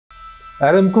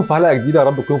اهلا بكم في حلقه جديده، يا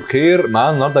رب تكونوا بخير. معانا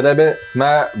النهارده لعبه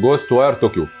اسمها جوست واير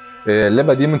طوكيو.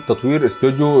 اللعبه دي من تطوير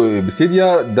استوديو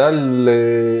بسيديا، ده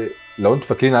لو انتوا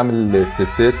فاكرين عامل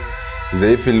سلسله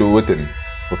زي في الوتن،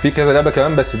 وفي كذا لعبه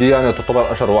كمان، بس دي يعني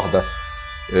تعتبر اشهر واحده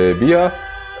بيها.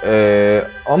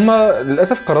 اما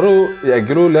للاسف قرروا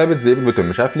ياجلوا لعبه زي في الوتن،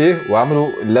 مش عارف ليه، وعملوا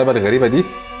اللعبه الغريبه دي.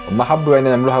 هم حبوا يعني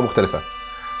يعملوها مختلفه،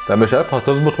 فمش عارف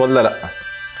هتظبط ولا لا.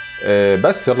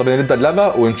 بس يلا بينا نبدا اللعبه،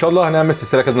 وان شاء الله هنعمل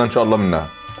سلسله كده ان شاء الله منها.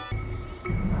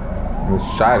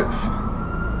 مش عارف.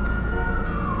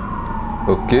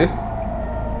 اوكي،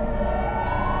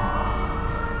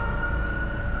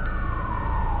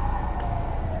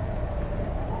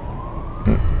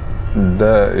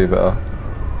 ده ايه بقى؟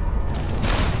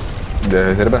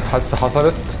 ده تقريبا حادثه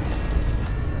حصلت.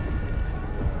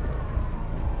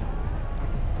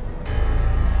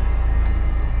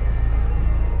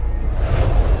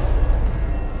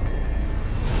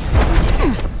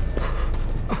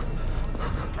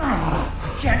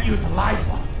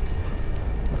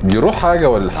 بيروح حاجه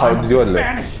ولا الحرب دي ولا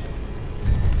ايه؟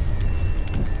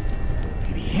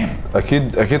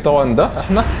 اكيد طبعا ده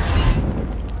احنا.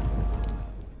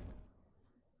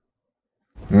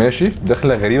 ماشي،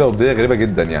 دخله غريبه وبدايه غريبه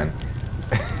جدا يعني.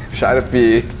 مش عارف في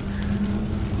ايه،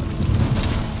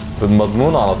 في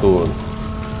المضمون على طول.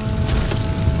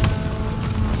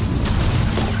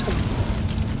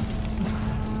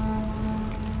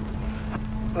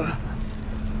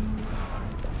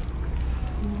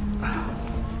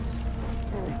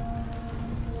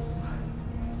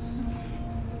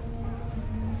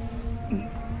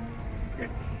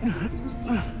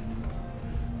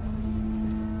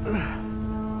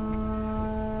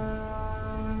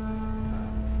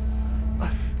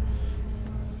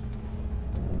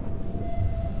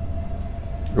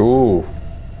 اوه،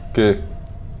 اوكي.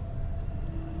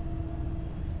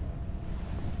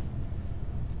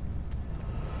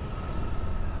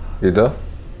 ايه ده؟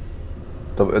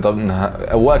 طب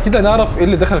هو اكيد هنعرف ايه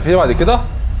اللي دخل فيه بعد كده.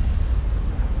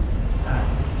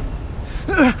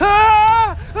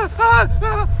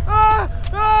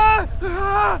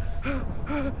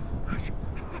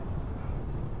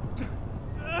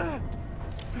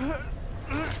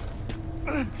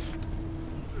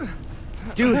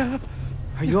 Dude,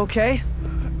 are you okay?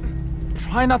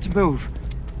 Try not to move.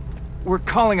 We're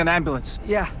calling an ambulance.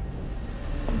 Yeah.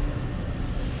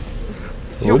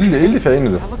 Is he قول لي ايه okay? اللي في عينه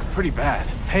ده؟ That looks pretty bad.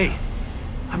 Hey,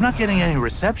 I'm not getting any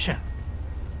reception.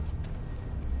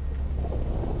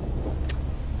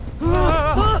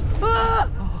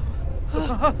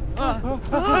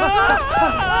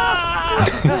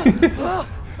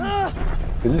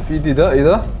 ايه اللي في ايدي ده؟ ايه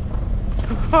ده؟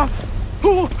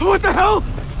 What the hell?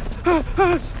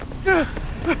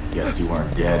 Guess you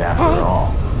weren't dead after all.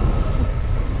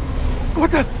 What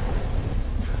the?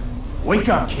 Wake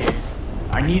up, kid.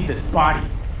 I need this body.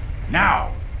 Now.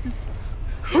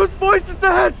 Whose voice is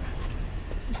that?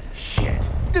 Shit.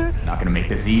 Not gonna make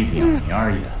this easy on me,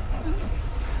 are you?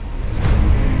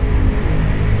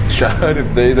 مش عارف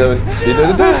ده ايه ده؟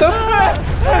 ايه ده؟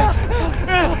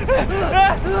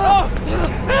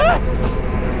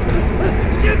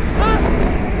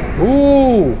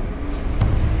 اوه،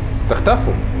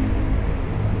 تختفوا.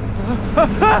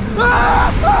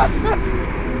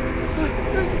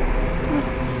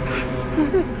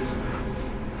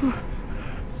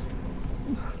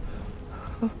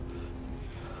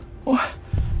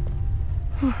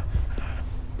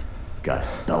 Gotta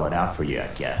spell it out for you, I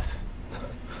guess.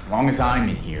 As long as I'm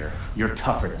in here, you're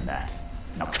tougher than that.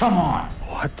 Now come on!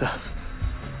 What the?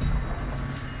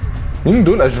 مين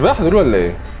دول؟ اشباح دول ولا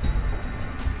ايه؟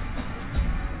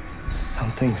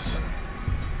 Something's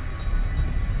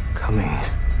coming.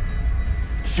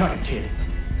 Shut it, kid.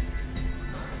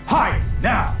 Hide,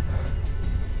 now!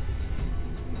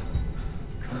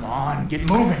 Come on, get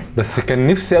moving! بس كان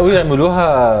نفسي قوي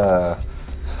يعملوها،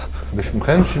 مش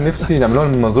مكانش نفسي يعملوها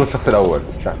من منظور الشخص الاول.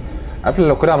 مش عارف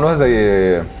لو كانوا عملوها زي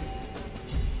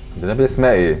اللعبه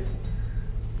اسمها ايه؟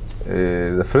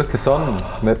 ذا فيرست سون،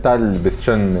 اسمها بتاع البلاي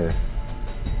ستيشن.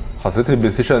 حصريه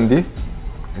البلاي ستيشن دي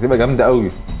هتبقى جامده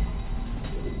قوي.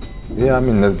 ايه يا عم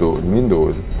الناس دول؟ مين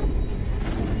دول؟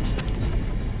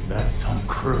 That's some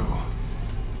crew.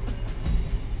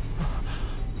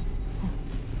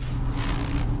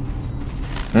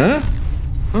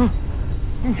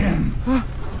 Him.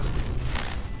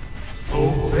 O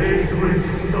vagrant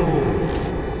soul,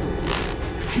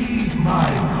 heed my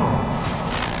call.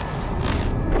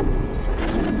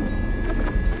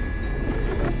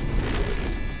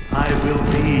 I will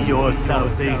be your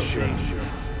salvation.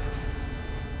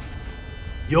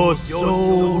 your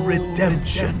sole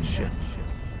redemption.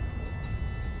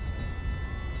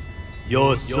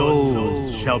 Your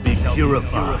souls shall be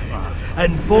purified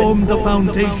and form the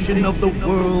foundation of the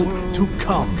world to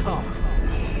come.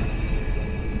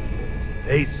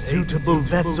 A suitable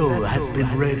vessel has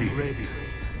been ready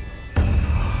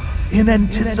in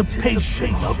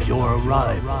anticipation of your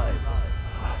arrival.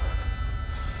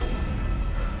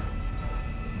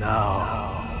 Now,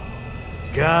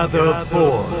 gather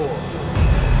forth.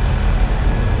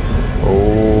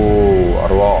 اوه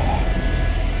ارواح.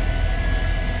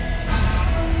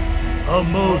 A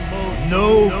most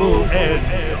noble end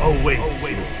awaits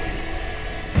you.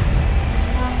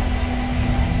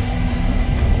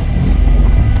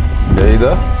 ده ايه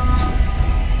ده؟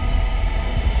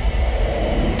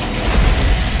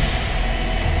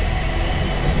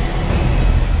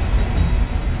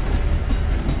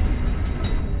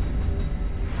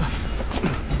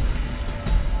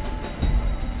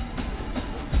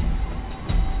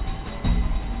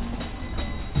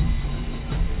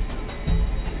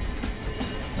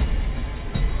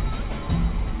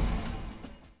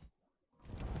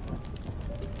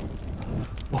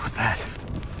 What was that?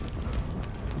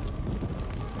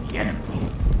 The enemy.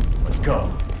 Let's go.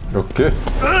 اوكي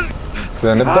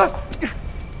كده نبدأ.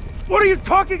 What are you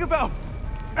talking about?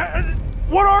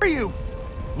 What are you?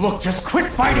 Look, just quit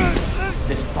fighting!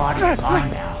 This body's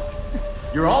mine now.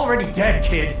 You're already dead,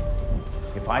 kid.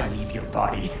 If I leave your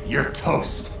body, you're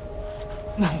toast.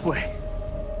 No way.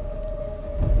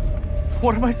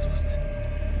 What am I supposed to...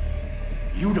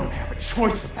 You don't have a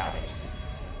choice about it.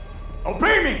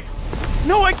 Obey me!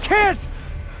 No, I can't!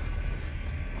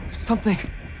 There's something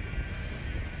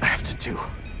I have to do.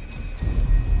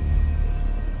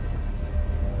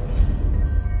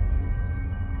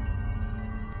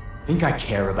 Think I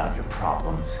care about your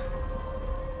problems?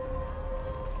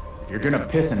 If you're gonna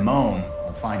piss and moan,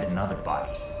 I'll find another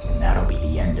body, and that'll be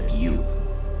the end of you.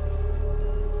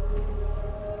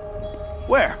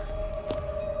 Where?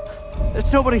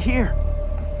 There's nobody here.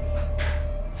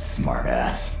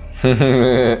 Smartass.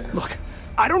 Look,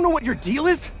 I don't know what your deal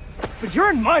is, but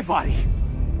you're in my body.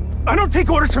 I don't take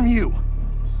orders from you.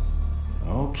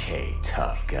 Okay,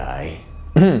 tough guy.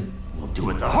 We'll do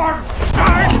it the hard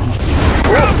way.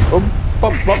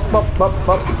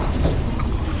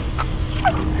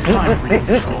 Time for you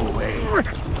to go away.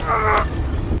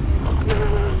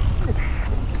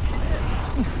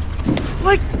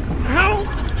 Like how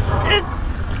it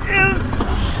is.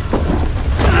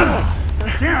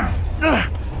 Damn it!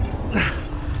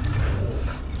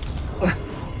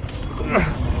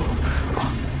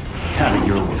 Have it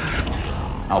your way.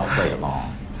 I'll play along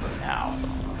for now.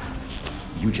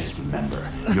 You just remember,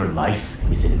 your life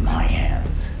is in my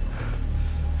hands.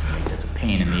 Make this a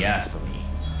pain in the ass for me,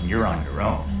 and you're on your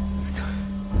own.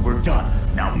 We're done.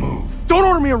 Now move. Don't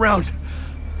order me around.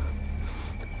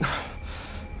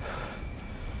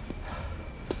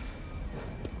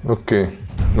 اوكي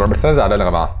بس انا زعلان يا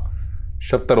جماعه.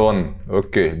 شابتر 1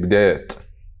 اوكي بدايات.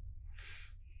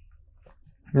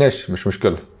 ماشي مش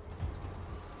مشكله.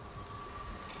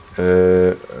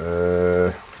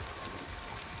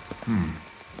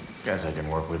 Guess I can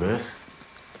work with this.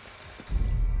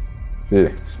 في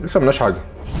ايه؟ لسه ملناش حاجه.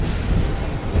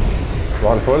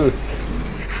 صباح الفل.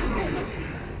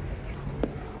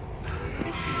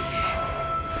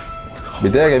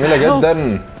 بدايه جميله جدا.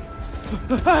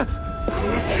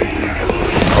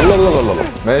 الله الله الله الله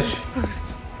ماشي.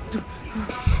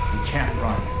 You can't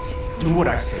run. Do what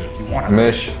I say if you want to.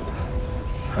 ماشي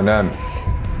هنعمل.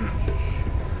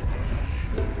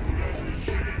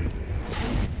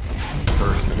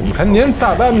 كان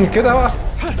ينفع بقى من كده بقى.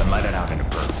 Then let it out into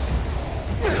bursts.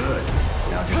 Good.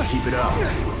 Now just keep it up.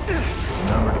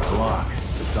 Remember to block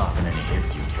to soften any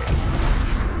hits you take.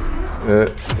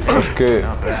 اوكي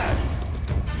Not bad.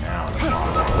 Now the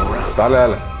bottle rest. تعالى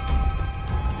يلا.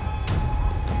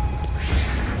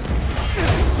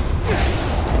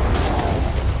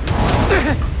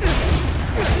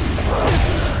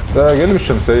 ده جلب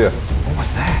الشمسية. What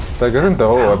was that? ده جاز انت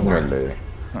هو يا ابني ولا ايه؟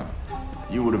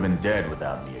 You would have been dead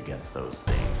without me against those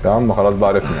things. يا عم خلاص بقى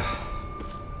عرفنا.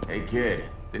 Hey kid,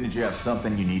 didn't you have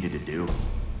something you needed to do?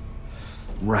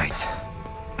 Right.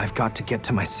 I've got to get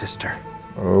to my sister.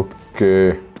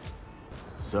 اوكي.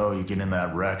 So you get in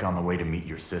that wreck on the way to meet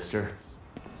your sister?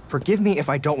 Forgive me if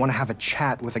I don't want to have a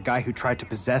chat with a guy who tried to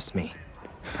possess me.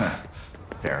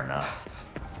 Fair enough.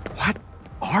 What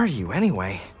are you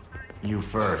anyway? You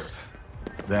first,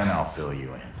 then I'll fill you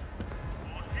in.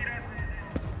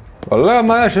 والله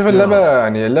ما شايف اللعبة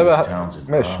يعني اللعبة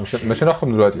ماشي مش هناخد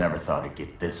دلوقتي. Never thought it'd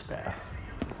get this bad.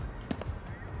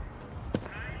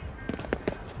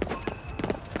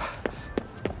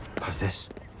 Is this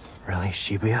really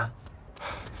Shibuya?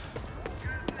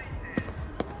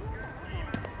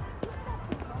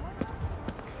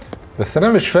 بس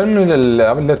انا مش فاهم من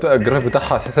الالعاب اللي بتبقى الجرافيك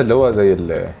بتاعها تحس اللي هو زي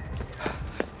ال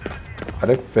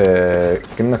عارف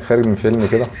كأنك خارج من فيلم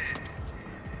كده.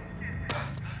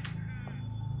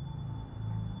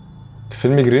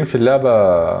 فيلم جرين في اللعبة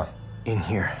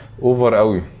اوفر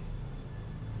قوي.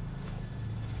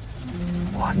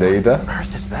 ده ايه ده؟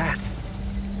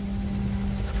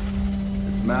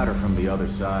 It's matter from the other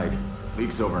side.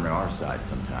 Leaks over on our side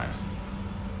sometimes.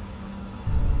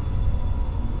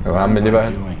 هعمل ايه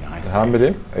بقى؟ هعمل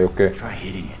ايه؟ اي اوكي.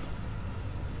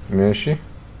 ماشي.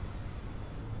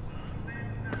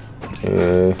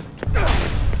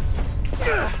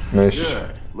 ماشي.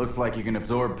 Looks like you can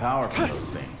absorb power from those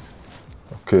things.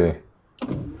 اوكي.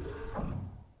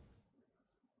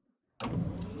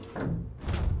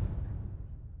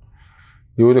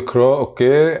 يقول اقرا.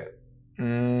 اوكي.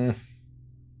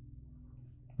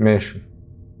 ماشي.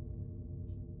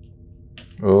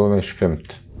 ماشي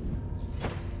فهمت.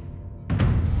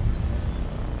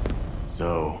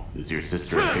 So, is your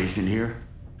sister a patient here?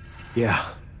 Yeah.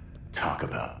 Talk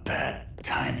about bad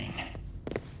timing.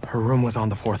 Her room was on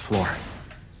the 4th floor.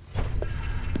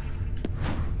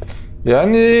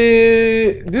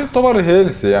 يعني دي تعتبر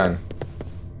هيلث يعني.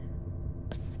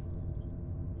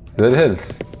 ده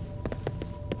الهيلث.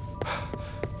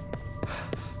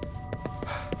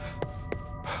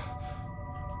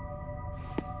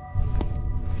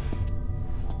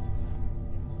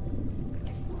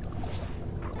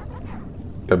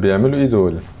 طب بيعملوا ايه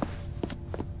دول؟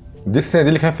 دي السنة دي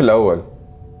اللي كان في الأول.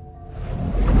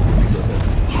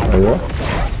 أيوه.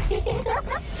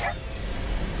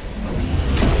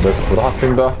 بس راحت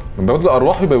فين بقى؟ لما بياخدوا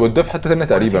الأرواح يبقى يودوها في حتة تانية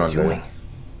تقريبا ولا إيه؟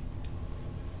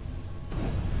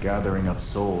 Gathering up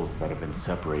souls that have been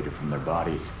separated from their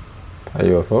bodies.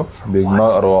 أيوه فاهم. بيجمعوا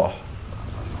الأرواح.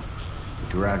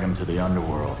 To drag them to the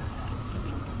underworld.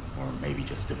 Or maybe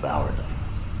just devour them.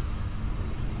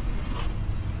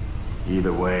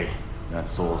 Either way, that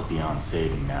soul's beyond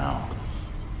saving now.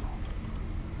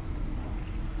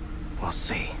 We'll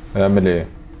see. هيعمل ايه؟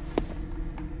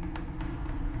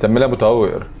 تعملها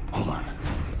متهور. Hold on.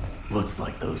 Looks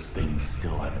like those things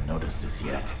still haven't noticed us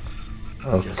yet.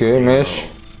 اوكي ماشي.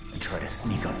 And try to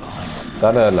sneak up behind them.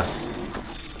 تعالى يلا.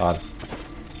 تعالى.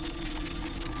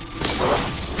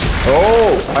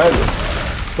 اوه حلو.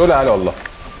 طلع علي والله.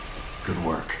 Good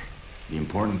work. The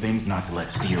important thing's not to let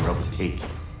fear overtake you.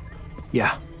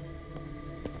 Yeah.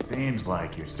 Seems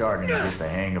like you're starting to get the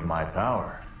hang of my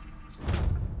power.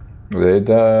 ايه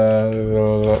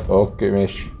ده؟ اوكي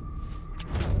ماشي.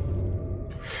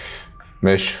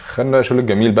 ماشي خلينا الشغل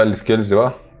الجميل بقى السكيلز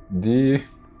بقى دي.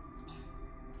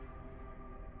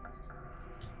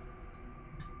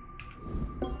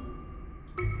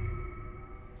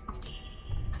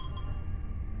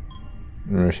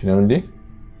 ماشي نعمل دي.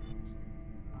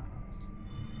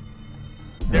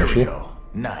 ماشي.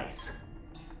 Nice.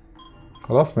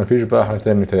 خلاص مفيش بقى حاجة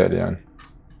تاني متهيألي يعني.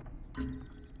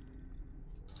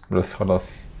 بس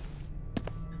خلاص.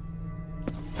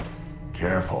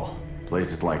 Careful.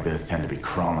 Places like this tend to be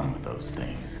crawling with those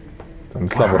things.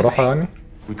 نطلع بالراحة يعني.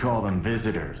 We call them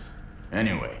visitors.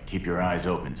 Anyway, keep your eyes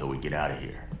open till we get out of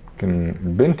here. لكن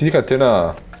البنت دي كانت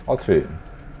هنا قاعد فين؟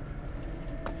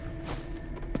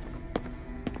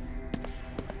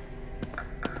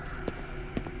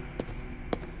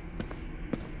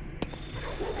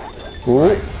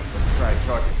 Let's try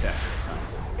charge attack this time.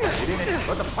 Get in it,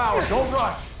 let the power, don't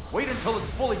rush. Wait until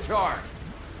it's fully charged.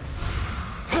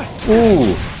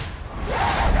 اوه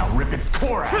Now rip its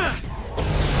core out.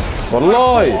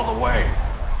 والله. All the way.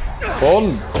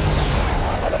 فول.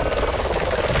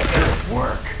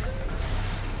 Work.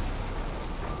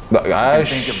 لا عاش.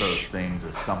 Think of those things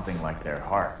as something like their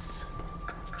hearts.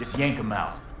 Just yank them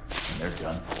out, and they're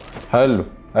done for. حلو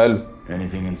حلو.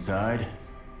 Anything inside?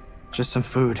 Just some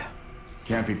food.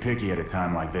 Can't be picky at a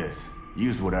time like this.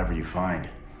 Use whatever you find.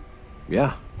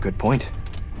 Yeah, good point.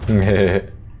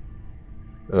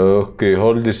 اوكي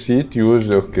هولد سيت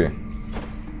يوز. اوكي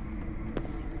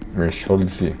مش هولد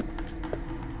سي.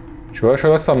 شوية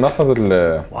شوية بس عم نحفظ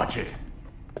ال. Watch it.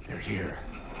 They're here.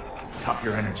 Top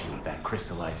your energy with that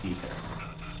crystallized ether.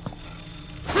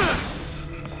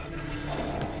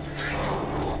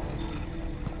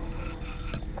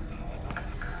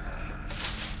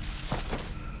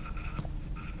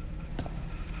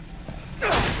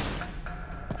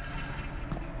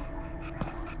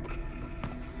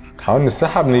 حاول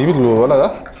نسحب نجيب الولد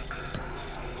ده.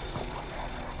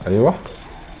 ايوه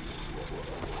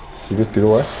جبت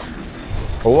له.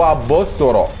 هو عباس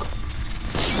وراك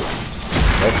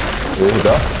بس. ايه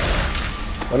ده؟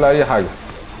 ولا اي حاجه.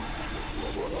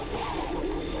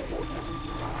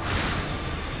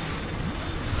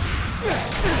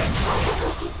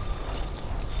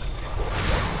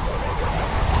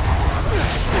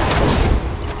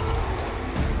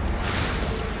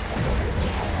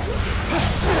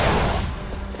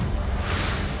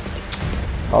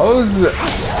 طز.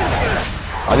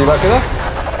 عادي بقى كده.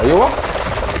 ايوه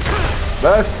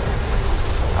بس.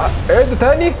 ايه ده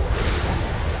تاني؟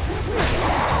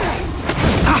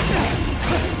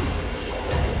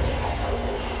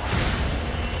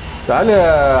 تعالي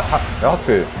يا واحد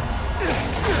فين؟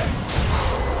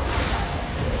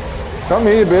 كم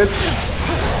هي بيتش؟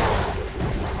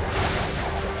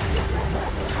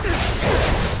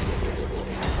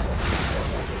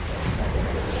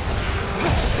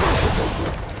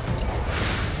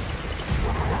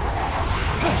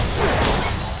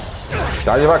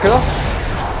 تعالي بقى كده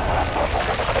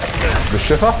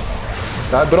بالشفا.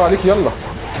 تعالي الدور عليك يلا.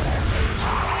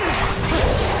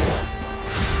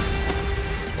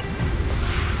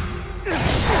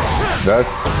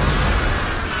 بس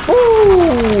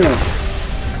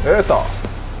اقطع.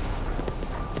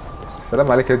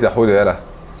 السلام عليك يا حوده يالا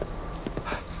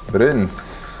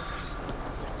برنس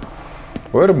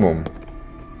وارمم.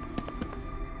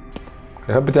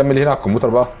 يا هب بتعمل هنا على الكمبيوتر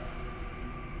بقى.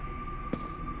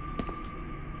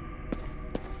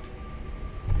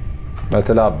 ما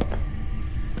تلعب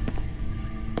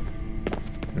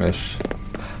ماشي.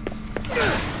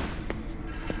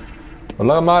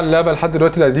 والله يا جماعه اللعبه لحد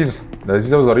دلوقتي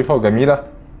لذيذه وظريفه وجميله.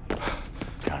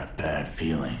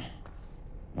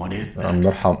 الله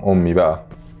يرحم امي بقى.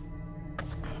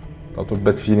 طب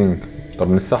باد فيلينج.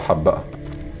 طب نسحب بقى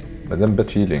مادام باد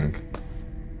فيلينج.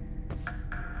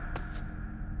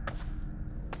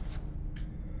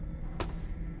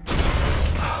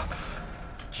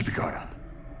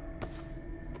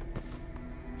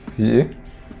 في ايه؟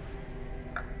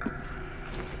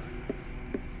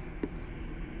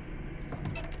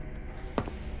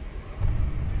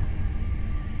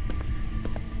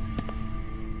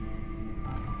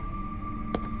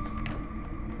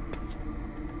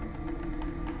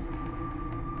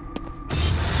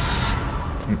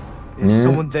 Is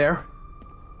someone there?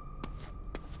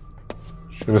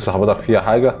 شوف لسه حضرتك فيها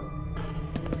حاجة.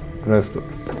 ربنا يستر.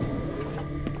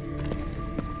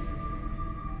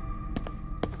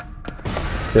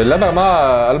 اللعبة يا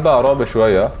جماعة قلبها رعب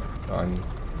شوية يعني.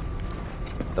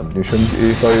 طب مش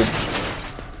ايه طيب؟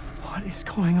 What is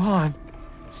going on?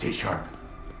 Stay sharp.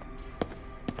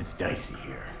 It's dicey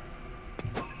here.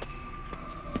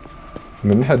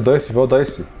 من ناحية دايسي فهو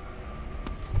دايسي.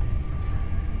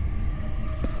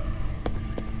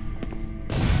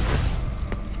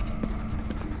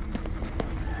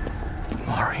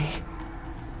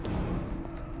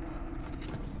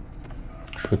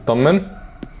 مش مطمن.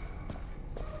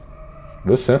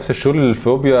 بص نفس الشغل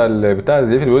الفوبيا اللي بتاع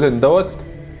زي في الويدن دوت.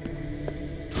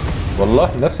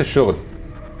 والله نفس الشغل.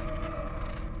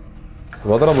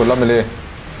 بضرب ولا اعمل ايه؟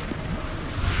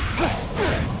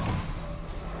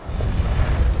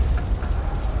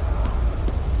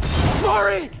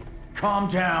 Calm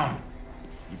down.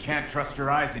 You can't trust your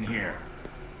eyes in here.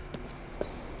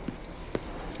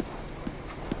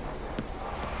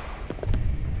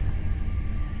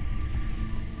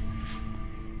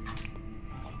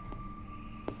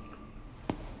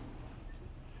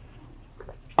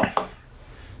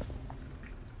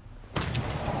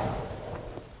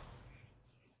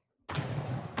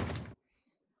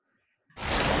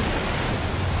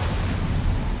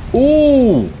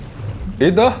 اوه ايه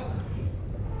ده؟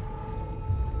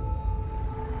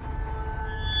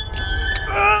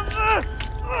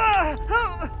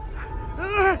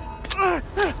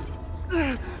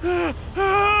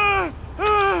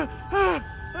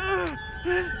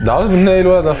 ده عاوز مننا ايه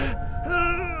الولد ده؟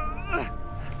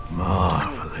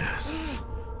 Marvelous.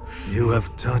 You have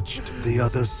touched the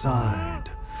other side,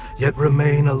 yet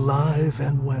remain alive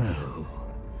and well.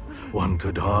 One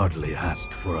could hardly ask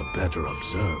for a better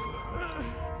observer.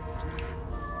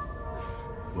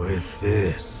 With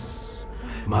this,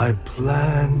 my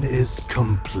plan is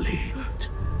complete.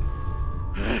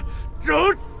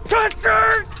 Don't touch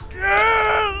her!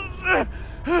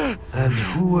 And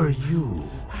who are you?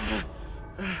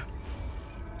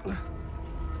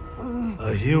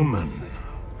 A human.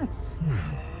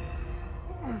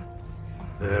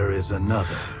 There is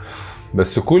another.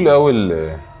 بس كول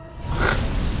اول.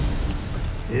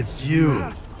 It's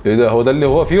you. ايه ده؟ هو ده اللي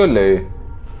هو فيه ولا ايه؟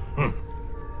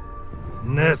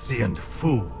 Nescient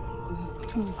fool.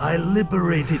 I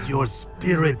liberated your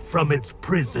spirit from its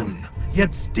prison,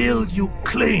 yet still you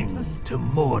cling to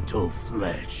mortal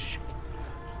flesh.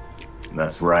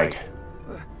 That's right.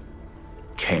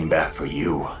 Came back for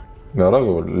you. يا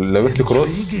راجل لابس لي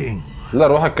كروس. لا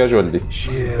روح الكاجوال دي.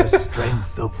 Sheer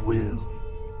strength of will.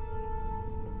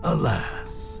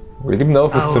 Alas. ويجيبنا قوي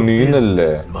في الصينيين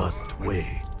اللي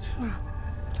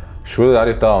شو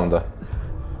العري بتاعهم ده.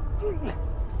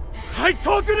 I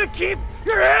told you to keep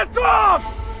your hands off!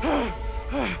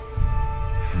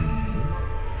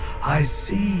 I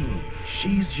see.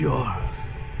 She's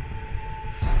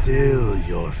still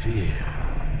your fear.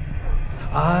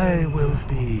 I will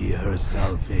be her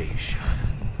salvation.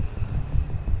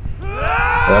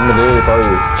 هيعمل ايه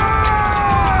طيب؟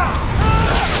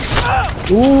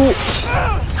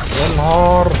 يا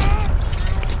نهار،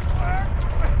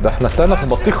 ده احنا طلعنا في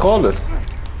البطيخ خالص.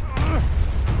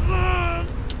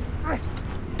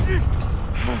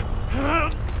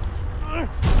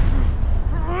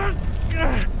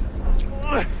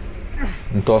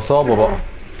 انتوا عصابة بقى.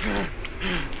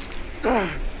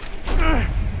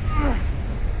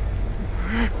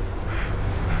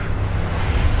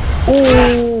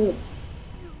 اوه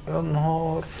يا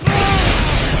نهار.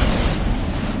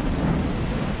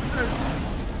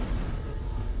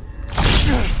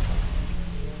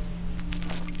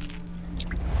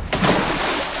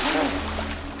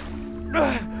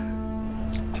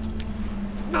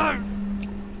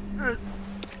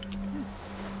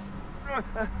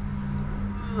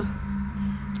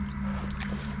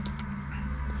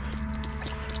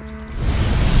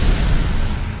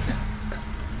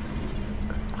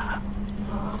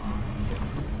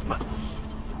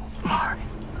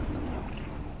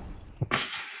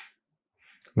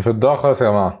 في الضاع خالص يا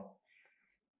جماعة.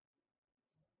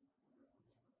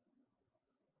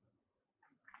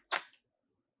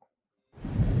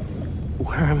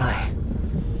 Where am I?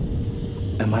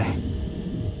 Am I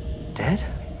dead?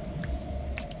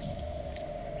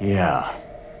 Yeah,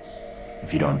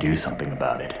 if you don't do something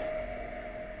about it.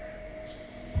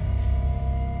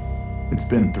 It's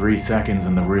been 3 seconds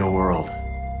in the real world.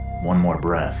 One more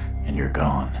breath, and you're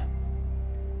gone.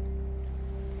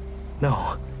 No,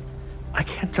 I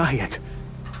can't die yet.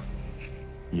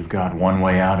 You've got one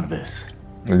way out of this.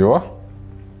 ايوه.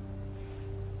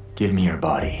 Give me your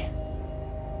body.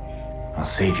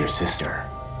 I'll save your sister.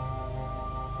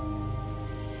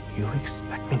 You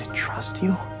expect me to trust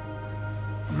you?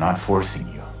 I'm not forcing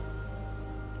you.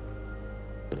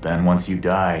 But then once you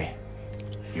die,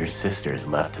 your sister's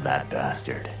left to that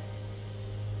bastard.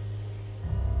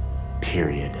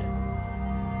 Period.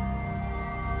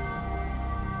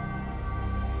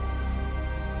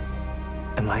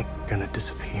 Am I gonna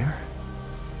disappear?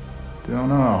 Don't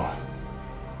know.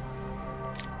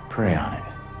 Pray on it.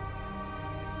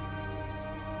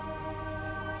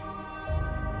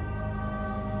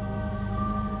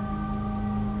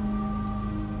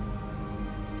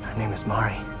 Her name is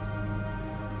Mari.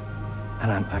 And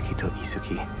I'm Akito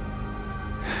Isuki.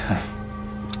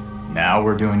 Now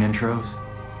we're doing intros?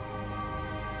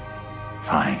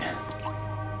 Fine.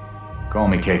 Call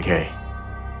me KK.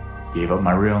 Gave up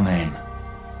my real name.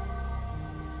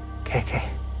 KK.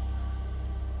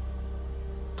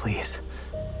 Please.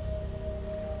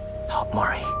 Help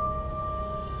Mari.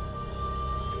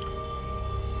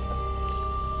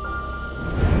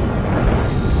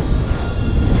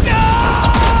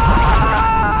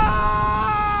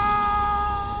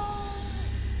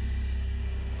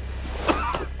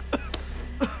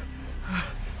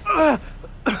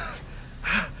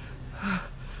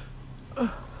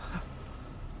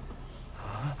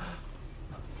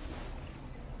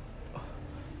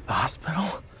 The hospital?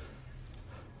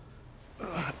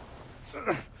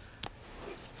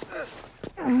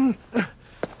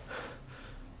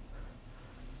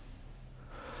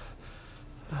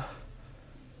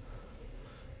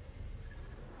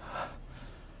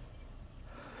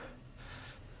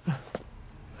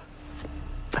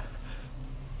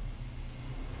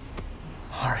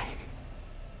 Mari.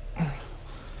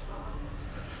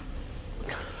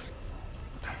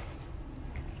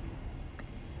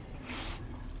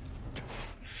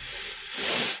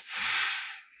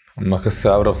 ما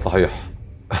قصة عبرة صحيح.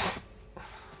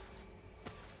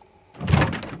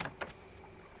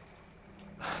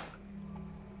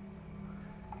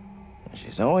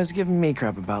 She's always giving me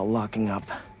crap about locking up.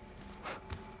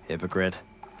 Hypocrite.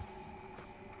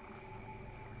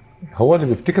 هو اللي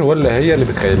بيفتكر ولا هي اللي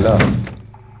بتخيل لها؟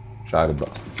 مش عارف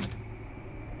بقى.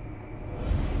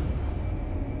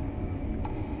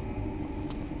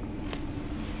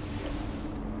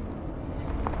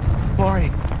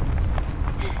 Mari.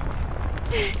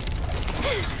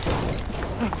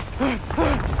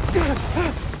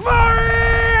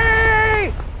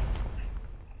 Mari!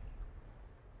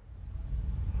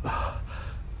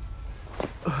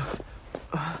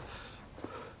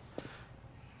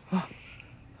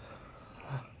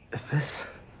 Is this?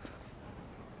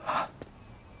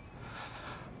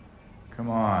 Come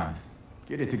on,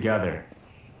 get it together.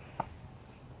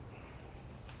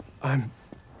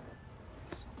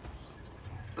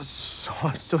 So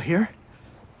I'm still here?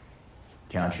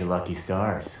 Count your lucky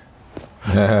stars.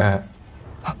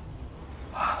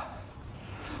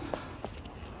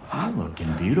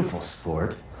 beautiful,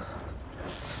 sport.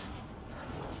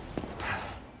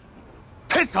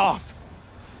 Piss off!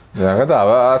 يا جدع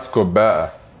بقى اسكت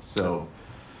بقى. So,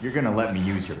 you're gonna let me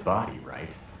use your body,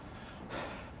 right?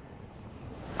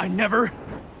 I never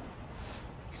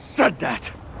said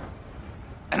that.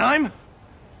 And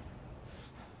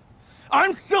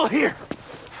I'm still here.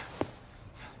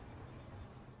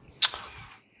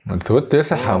 انت قلت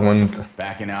تسح وانت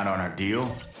Backing out on our deal?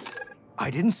 I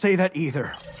didn't say that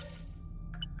either.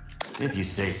 If you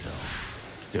say so.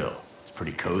 Still, it's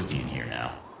pretty cozy in here now.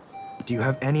 Do you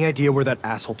have any idea where that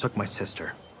asshole took my sister?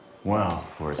 Well,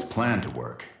 for his plan to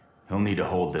work, he'll need to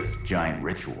hold this giant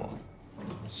ritual.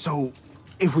 So,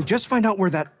 if we just find out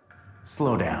where that...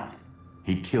 Slow down.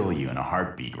 He'd kill you in a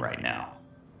heartbeat right now.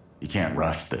 You can't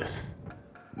rush this.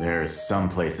 There's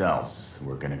someplace else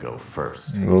we're gonna go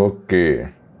first. اوكي.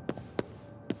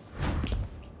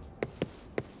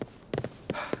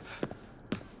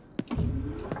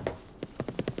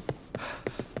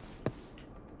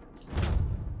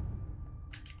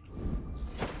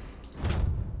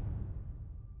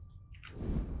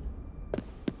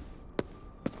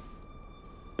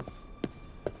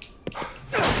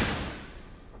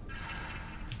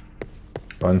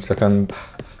 One second.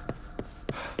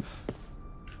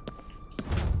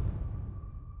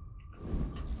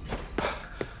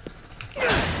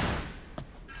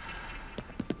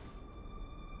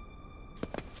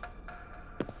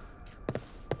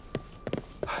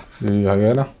 في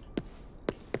عجالة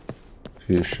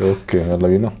فيش. اوكي يلا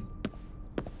بينا.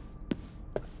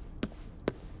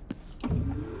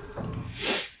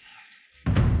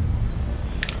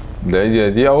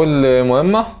 دي اول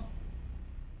مهمة.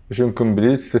 Mission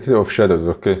complete City of Shadows.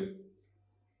 اوكي.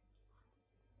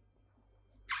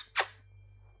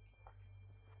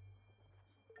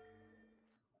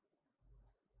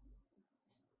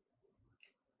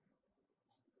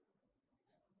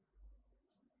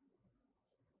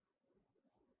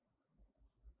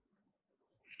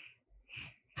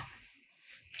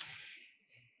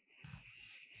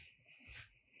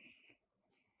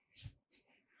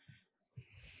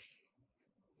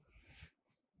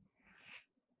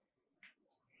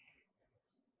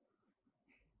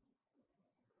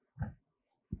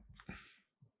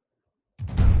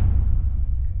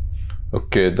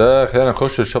 اوكي ده خلينا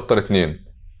نخش الشابتر 2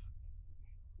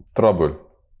 ترابل.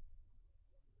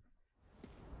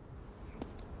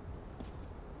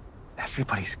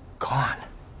 Everybody's gone.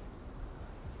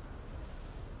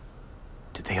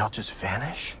 Did they all just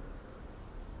vanish?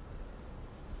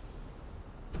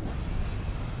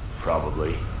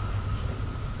 Probably.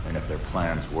 And if their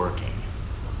plan's working,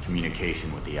 communication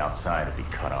with the outside would be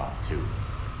cut off too.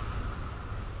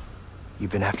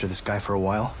 You've been after this guy for a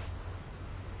while?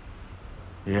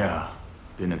 Yeah,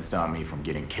 didn't stop me from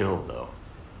getting killed though.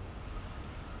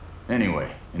 Anyway,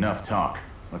 enough talk.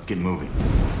 Let's get moving.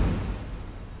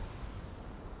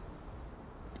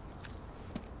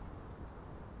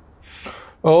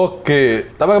 اوكي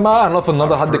طب يا جماعه هنقف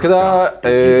النهارده لحد كده.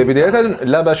 بدايه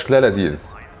اللعبه شكلها لذيذ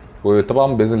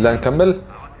وطبعا باذن الله نكمل.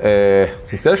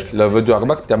 متنساش لو الفيديو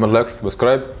عجبك تعمل لايك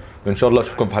سبسكرايب وان شاء الله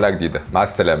اشوفكم في حلقه جديده. مع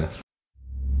السلامه.